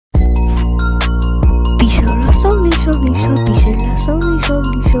Laso, Liso,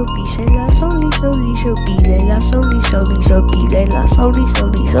 Liso, Biso, Laso, Liso, Liso, Bile, Laso, Liso, Liso, Bile, Laso, Liso,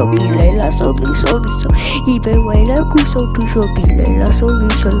 Liso, Bile, Laso, Liso, Liso, Ibe, Wela, Kuso, Tuso, Bile, Laso,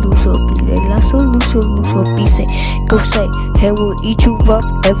 Liso, Liso, Bile, Laso, Liso, Liso, Bise, go say, hey, we'll eat you up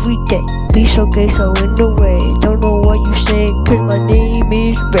every day. Be so gay, so in the way. Don't know what you saying, cause my name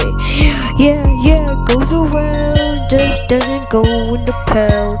is Ray. Yeah, goes around, just doesn't go in the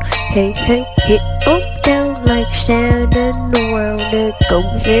pound. Hey, hit up, down like sand and around. It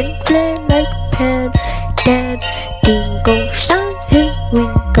goes in play like pan, dan, dingo, sign, hey,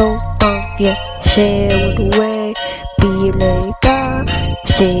 wingo, yeah, sail the way, be like a,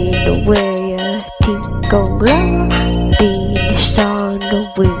 say the way, tingo, la, be the sun, the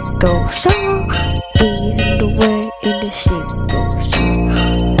window, so, be in the way, in the single, so,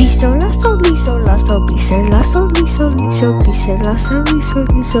 Biso, Laso, Liso, Laso, Biso, Laso, Liso, Liso, Biso, Laso, Liso,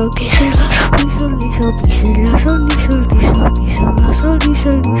 Liso, Biso, Liso, Liso, Biso, Laso,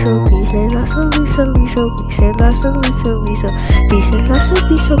 Liso, Liso, Biso, Laso, Liso, Liso, Biso, Laso, Liso, Liso, Biso, Laso, Liso, Liso, Biso, Laso,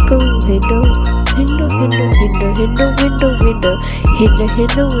 Biso, go, window, window, window, window, window, window, window,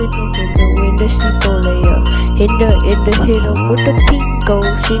 window, window, window, single layer, hinder, with the pingo,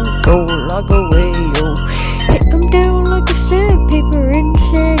 single, log away, yo, hit them down like a sandpaper in the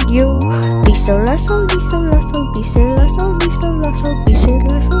sand, yo, Biso, Laso, Liso, Laso, Biso, Laso, Liso, Laso, Biso,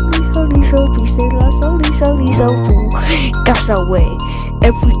 Laso, Liso, Liso, Biso, Laso, Liso, Liso, that's our way.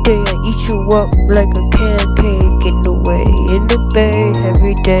 Every day I eat you up like a pancake in the way, in the bay,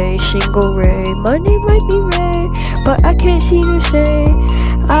 every day, single ray. My name might be Ray, but I can't see to say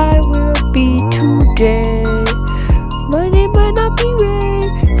I will be today. My name might not be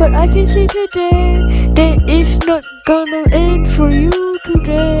Ray, but I can say today that it's not gonna end for you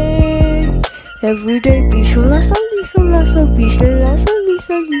today. Every day, Biso, Laso, Liso, Laso, Biso, Laso,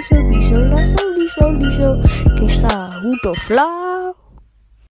 Liso, Liso, Biso, Laso, Liso, Liso, que ça, who the fly?